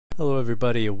Hello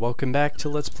everybody, welcome back to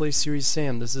Let's Play Series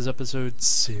Sam. This is episode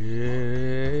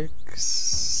 6.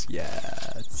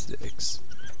 Yeah, it's 6.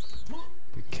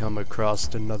 We come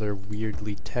across another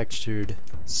weirdly textured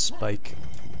spike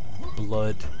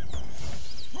blood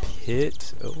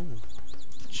pit. Oh,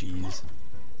 jeez.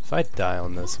 If I die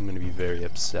on this, I'm gonna be very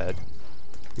upset.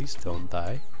 Please don't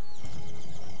die.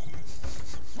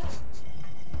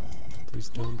 Please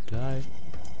don't die.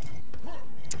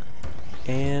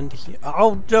 And he,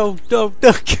 oh no, no,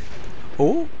 no.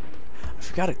 Oh, I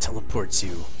forgot it teleports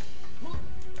you.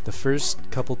 The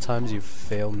first couple times you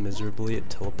fail miserably,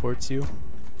 it teleports you.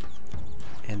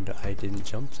 And I didn't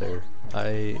jump there.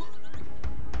 I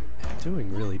am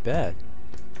doing really bad.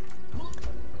 Oh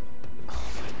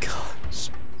my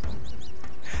gosh.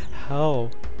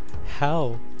 How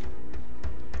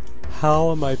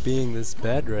am I being this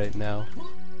bad right now?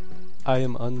 I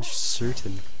am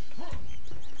uncertain.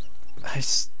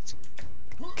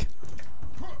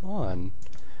 Come on.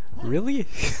 Really?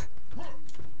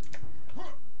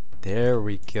 There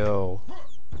we go.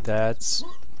 That's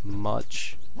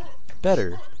much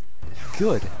better.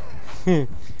 Good.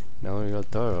 Now we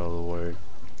got that out of the way.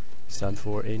 It's time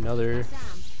for another. Sam,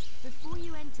 before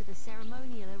you enter the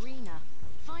ceremonial arena,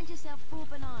 find yourself 4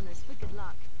 bananas for good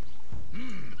luck.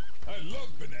 I love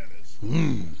bananas.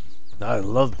 I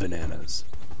love bananas.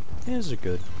 These are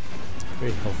good.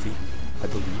 Very healthy, I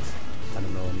believe. I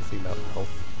don't know anything about health.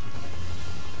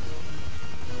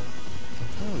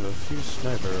 I have a few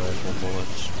sniper rifle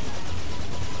bullets.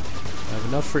 I have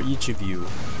enough for each of you.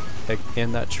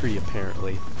 And that tree,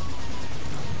 apparently.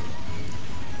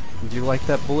 Do you like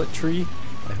that bullet tree?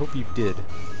 I hope you did.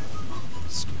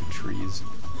 Stupid trees.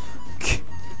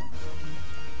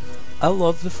 I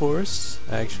love the forests,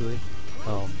 actually.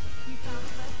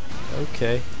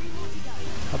 Okay.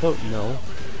 How about no?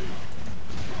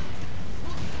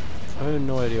 I have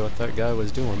no idea what that guy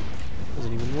was doing. He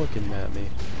wasn't even looking at me.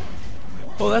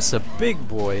 Oh, that's a big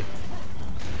boy.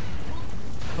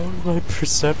 How is my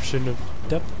perception of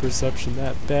depth perception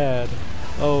that bad?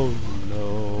 Oh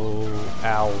no.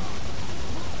 Ow.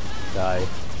 Die.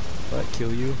 Will that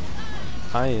kill you?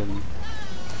 I am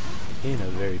in a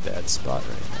very bad spot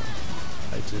right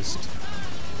now. I just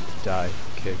die.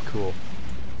 Okay, cool.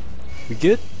 We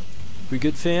good? We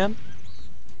good, fam?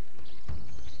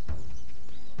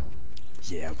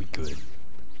 Yeah, we good.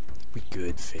 We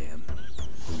good, fam.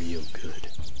 Real good.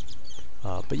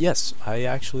 But yes, I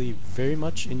actually very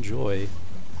much enjoy.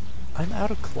 I'm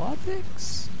out of claw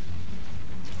picks?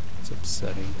 It's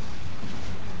upsetting.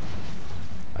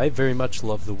 I very much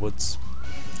love the woods.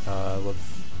 I love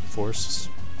forests.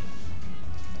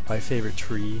 My favorite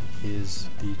tree is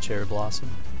the cherry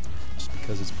blossom, just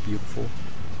because it's beautiful.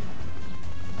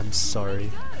 I'm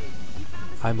sorry.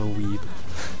 I'm a weeb.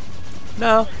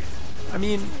 No, I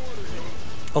mean,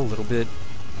 a little bit.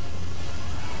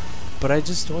 But I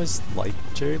just always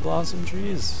liked cherry blossom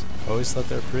trees. I always thought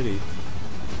they're pretty.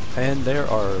 And there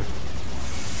are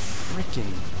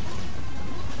freaking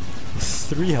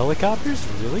 3 helicopters?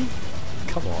 Really?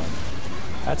 Come on.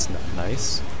 That's not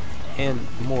nice. And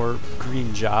more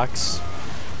green jocks.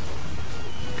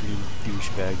 Green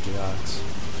douchebag jocks.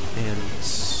 And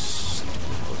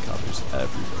helicopters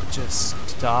everywhere. Just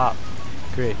stop.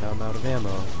 Great, now I'm out of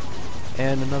ammo.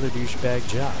 And another douchebag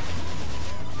jock.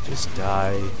 Just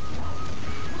die.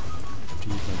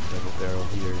 Dude, my double barrel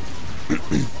here. I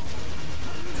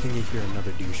think I hear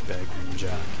another douchebag green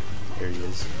jock. There he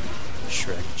is.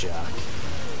 Shrek jock.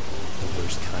 The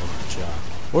worst kind of jock.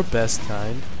 Or best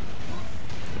kind.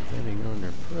 Depending on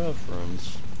their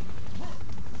preference.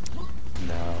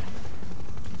 No.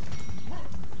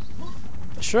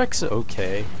 Shrek's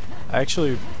okay. I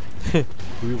actually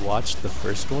rewatched the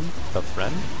first one, The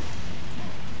Friend,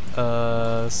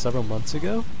 several months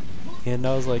ago, and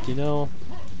I was like, you know,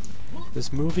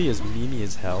 this movie is memey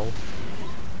as hell,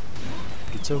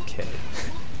 but it's okay.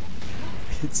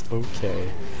 It's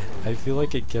okay. I feel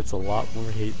like it gets a lot more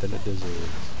hate than it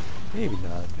deserves. Maybe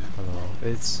not. I don't know.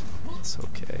 It's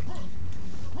okay.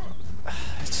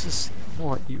 I just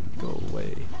want you to go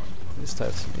away. I just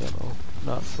have some ammo.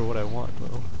 Not for what I want,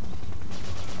 though.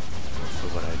 For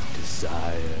what I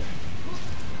desire.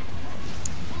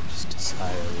 Just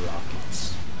desire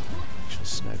rockets. Actual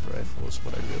sniper rifle is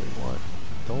what I really want.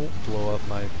 Don't blow up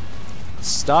my...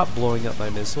 Stop blowing up my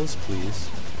missiles, please.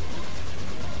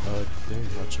 I would very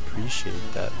much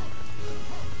appreciate that.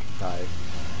 Die.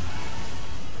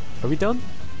 Are we done?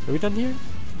 Are we done here?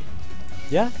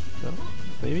 Yeah? No?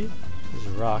 Maybe? There's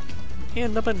a rock.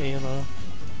 And a banana.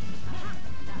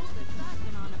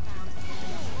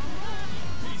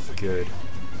 Good.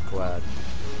 Glad.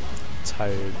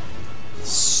 Tired.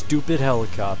 stupid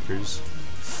helicopters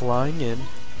flying in.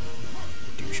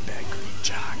 Douchebag green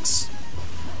jocks.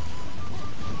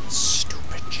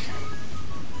 Stupid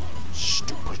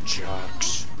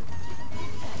jocks.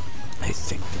 I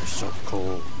think they're so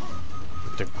cool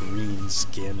with their green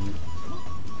skin.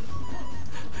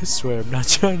 I swear I'm not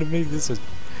trying to make this a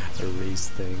race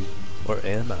thing. Or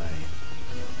am I?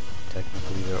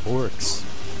 Technically they're orcs.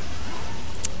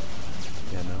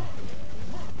 You know?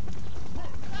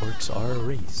 Orcs are a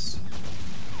race.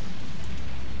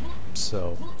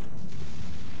 So,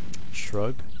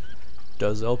 shrug.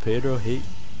 Does El Pedro hate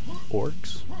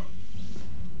orcs?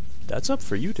 That's up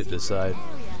for you to decide.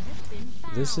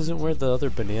 This isn't where the other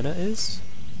banana is?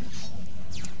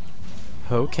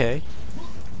 Okay.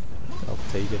 I'll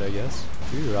take it, I guess.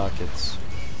 3 rockets.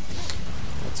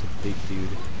 That's a big dude.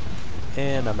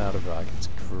 And I'm out of rockets.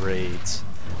 Great.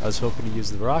 I was hoping to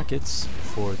use the rockets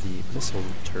for the missile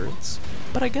turrets,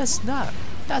 but I guess not.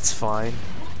 That's fine.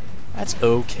 That's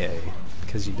okay.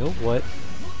 Because you know what?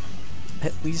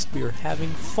 At least we're having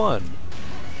fun,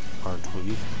 aren't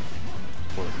we?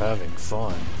 We're having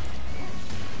fun.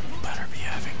 Better be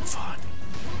having fun.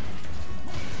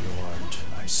 You aren't,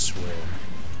 I swear.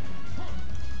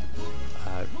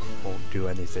 I won't do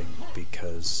anything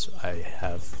because I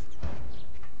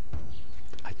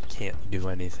can't do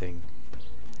anything.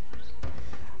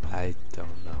 I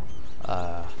don't know.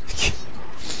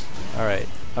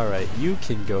 Alright, you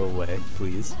can go away,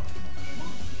 please.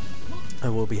 I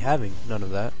will be having none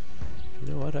of that.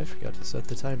 You know what? I forgot to set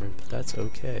the timer, but that's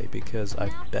okay because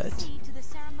I bet.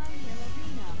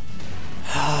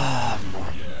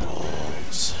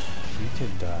 Balls. You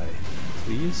can die,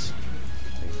 please.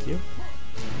 Thank you.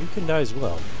 You can die as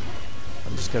well.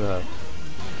 I'm just gonna.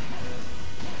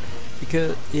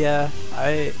 Because yeah,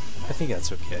 I think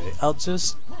that's okay. I'll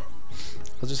just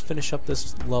finish up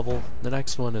this level. The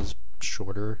next one is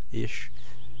shorter-ish,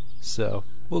 so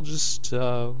we'll just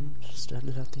end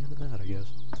it at the end of that, I guess.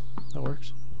 That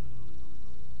works.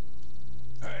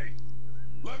 Hey,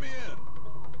 let me in.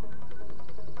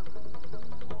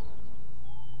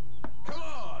 Come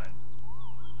on.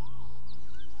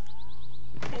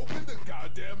 Open the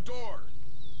goddamn door.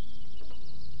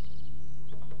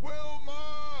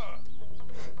 Wilma!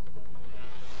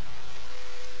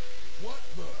 What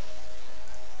the?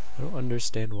 I don't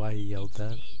understand why he yelled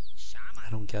that. I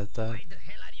don't get that. Why the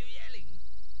hell are you yelling?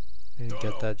 I didn't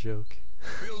get that joke.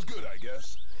 Feels good, I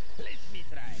guess. Let me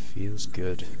try. Feels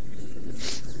good.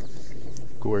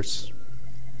 Of course.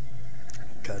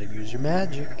 Gotta use your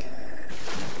magic.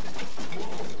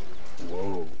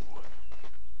 Whoa.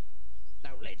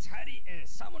 Now let's hurry and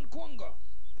summon Kwongo.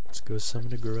 Let's go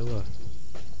summon a gorilla.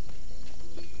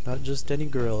 Not just any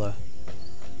gorilla,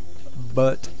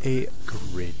 but a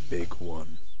great big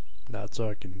one. Not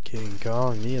talking King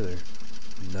Kong either.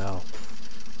 No.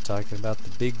 Talking about the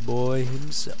big boy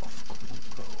himself,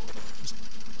 Kwongo. There's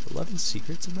 11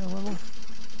 secrets in that level?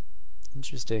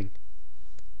 Interesting.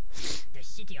 The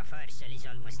city of Ursel is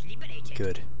almost liberated.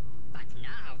 Good. But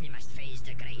now we must face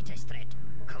the greatest threat,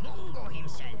 Kwongo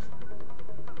himself.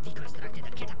 We constructed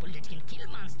a catapult that can kill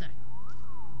monster.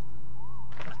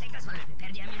 Protect us while I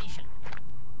prepare the ammunition.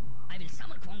 I will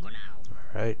summon Kwongo now.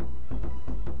 Alright.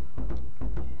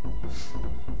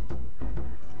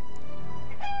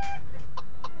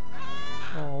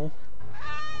 Oh.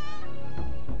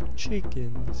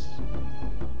 Chickens.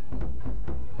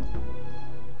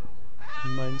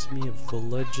 Reminds me of The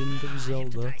Legend of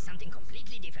Zelda. Try something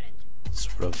completely different.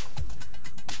 Sort of.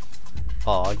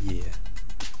 Aw, yeah.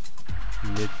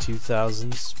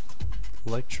 Mid-2000s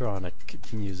electronic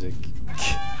music.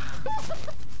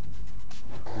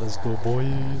 Let's go,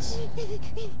 boys.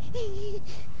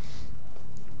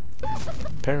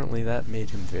 Apparently that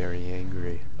made him very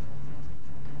angry.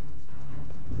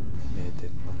 Made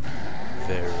him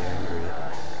very angry.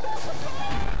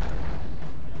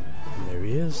 And there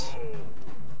he is.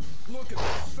 Look at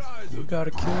the size We of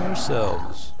gotta kill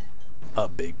ourselves a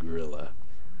big gorilla,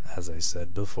 as I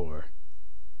said before.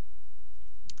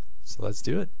 So let's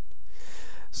do it.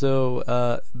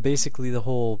 So basically the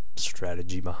whole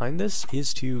strategy behind this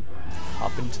is to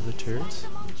hop into the turrets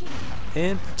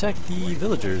and protect the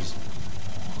villagers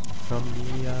from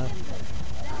the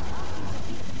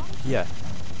yeah,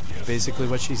 basically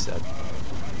what she said.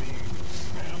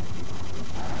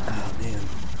 Oh man.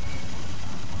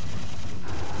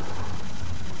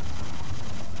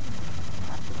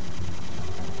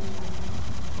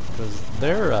 Because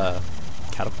their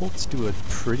catapults do a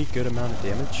pretty good amount of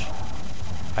damage.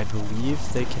 I believe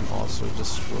they can also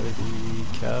destroy the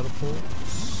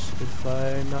catapults, if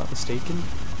I'm not mistaken.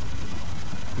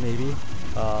 Maybe.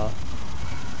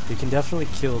 You can definitely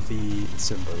kill the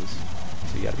Simbas,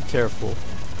 so you gotta be careful.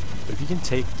 But if you can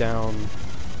take down,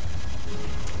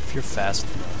 if you're fast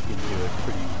enough, you can do it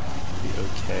pretty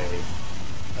okay.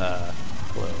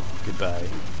 Hello, goodbye.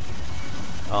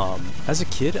 As a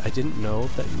kid, I didn't know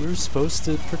that you were supposed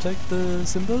to protect the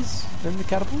Simbas and the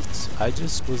catapults. I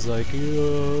just was like,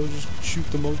 just shoot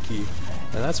the monkey.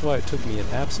 And that's why it took me an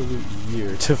absolute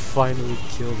year to finally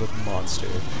kill the monster,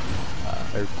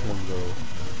 or Kwongo.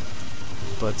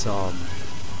 But,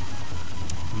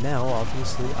 now,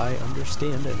 obviously, I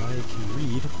understand and I can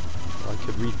read. Well, I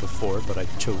could read before, but I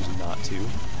chose not to.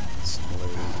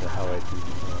 Similarly to how I do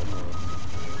now.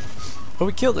 But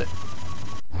we killed it!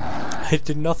 I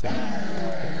did nothing.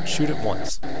 Shoot it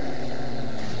once.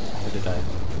 Or did I?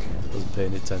 Wasn't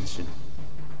paying attention.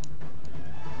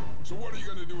 So what are you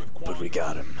gonna do with Kwongo? But we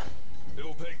got him.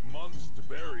 It'll take months to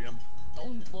bury him.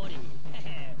 Don't worry.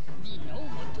 We know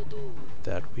what to do.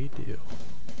 That we do.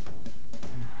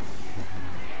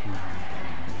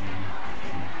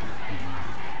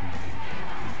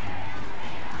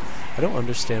 I don't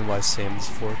understand why Sam's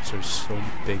forts are so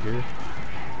bigger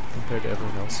compared to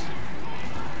everyone else.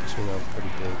 So they're all pretty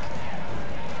big.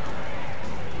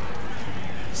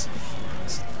 Nice.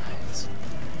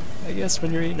 I guess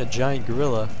when you're eating a giant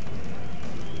gorilla,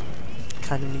 you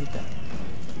kind of need that.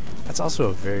 That's also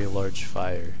a very large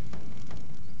fire.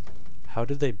 How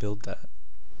did they build that?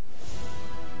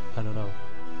 I don't know.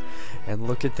 And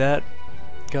look at that.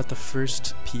 Got the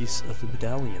first piece of the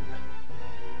medallion.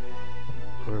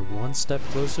 We're one step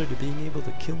closer to being able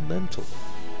to kill Mental.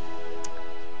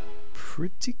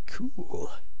 Pretty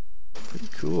cool. Pretty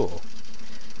cool.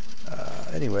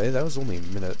 Anyway, that was only a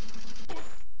minute.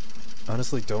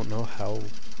 Honestly, don't know how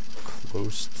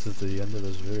close to the end of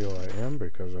this video I am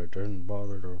because I didn't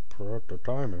bother to put up the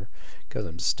timer because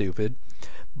I'm stupid.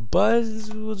 But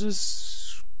we'll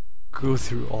just go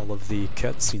through all of the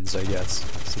cutscenes, I guess.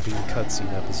 This will be a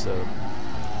cutscene episode.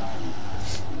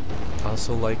 I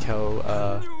also like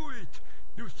how,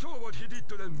 You saw what he did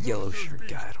to them yellow shirt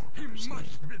guy, I don't remember his name.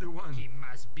 be the one. He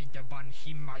must be the one.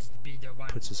 He must be the one.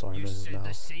 Puts his arm in his You said the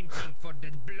mouth. same thing for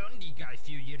that blondie guy a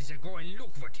few years ago, and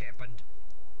look what happened.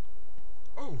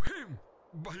 Oh, him!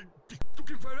 But it took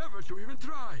him forever to even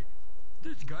try.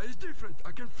 This guy is different.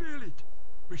 I can feel it.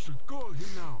 We should call him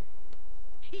now.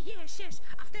 Yes.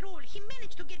 After all, he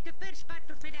managed to get the first part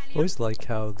of medallion. Always like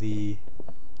how the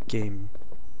game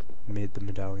made the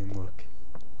medallion look.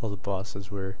 All the bosses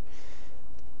were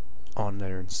on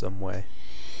there in some way.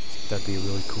 So that'd be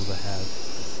really cool to have.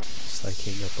 Just like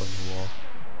hang up on the wall.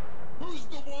 Who's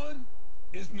the one?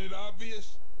 Isn't it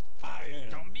obvious? I am.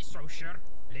 Don't be so sure.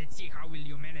 Let's see how will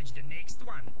you manage the next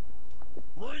one.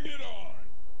 Bring it on.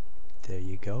 There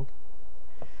you go.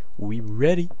 We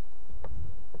ready.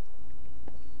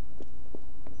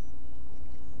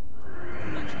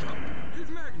 Next up is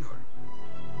Magnor.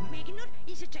 Magnor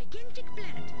is a gigantic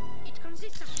planet. It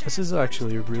consists of This is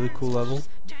actually a really cool level.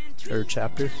 Or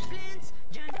chapter.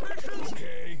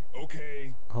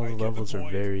 Okay. All I the get levels are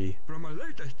point. very, From our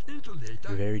latest intel data,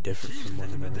 very different it from seems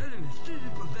one that the another. medallion is still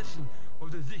in possession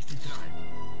of the Zixi tribe.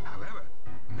 However,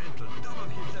 Mental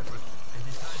doubled his effort and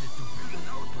decided to build an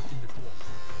outpost in the swamp.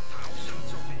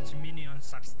 Thousands of its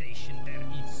minions are stationed there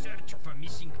in search of a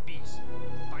missing piece.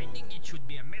 Finding it should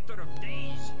be a matter of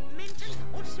days. Mental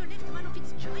also left one of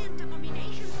its giant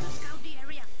abominations to scout the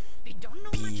area. We don't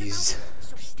know much Bees. about it,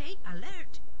 so stay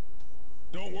alert.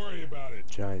 Don't worry about it.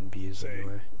 Giant bees Say,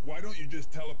 anyway. why don't you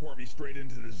just teleport me straight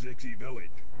into the Zixi village?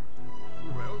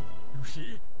 Well, you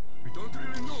see, we don't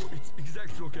really know its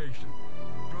exact location.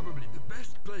 Probably the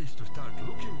best place to start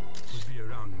looking would be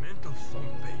around Mental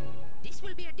Swamp Pain. This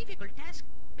will be a difficult task.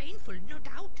 Painful, no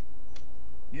doubt.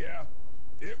 Yeah,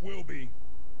 it will be.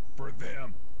 For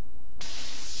them.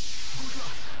 Good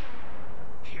luck.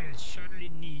 He'll surely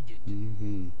need it.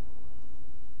 Mm-hmm.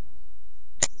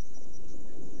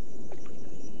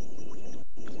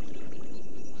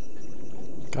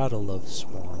 Gotta love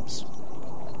swamps.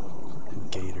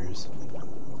 Gators.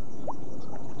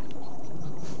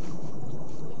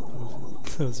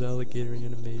 Those alligator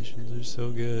animations are so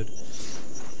good.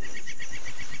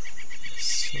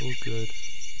 So good.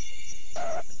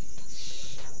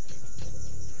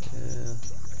 Yeah.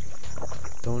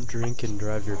 Don't drink and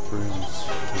drive your brooms,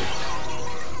 kids.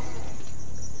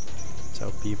 That's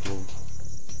how people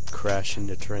crash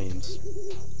into trains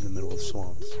in the middle of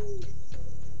swamps.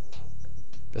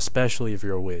 Especially if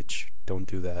you're a witch. Don't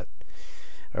do that.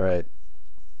 Alright.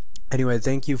 Anyway,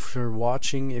 thank you for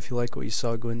watching. If you like what you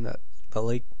saw, go in that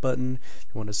like button. If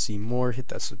you want to see more, hit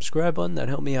that subscribe button. That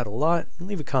helped me out a lot. And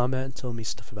leave a comment and tell me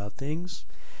stuff about things.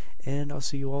 And I'll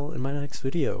see you all in my next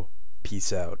video.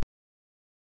 Peace out.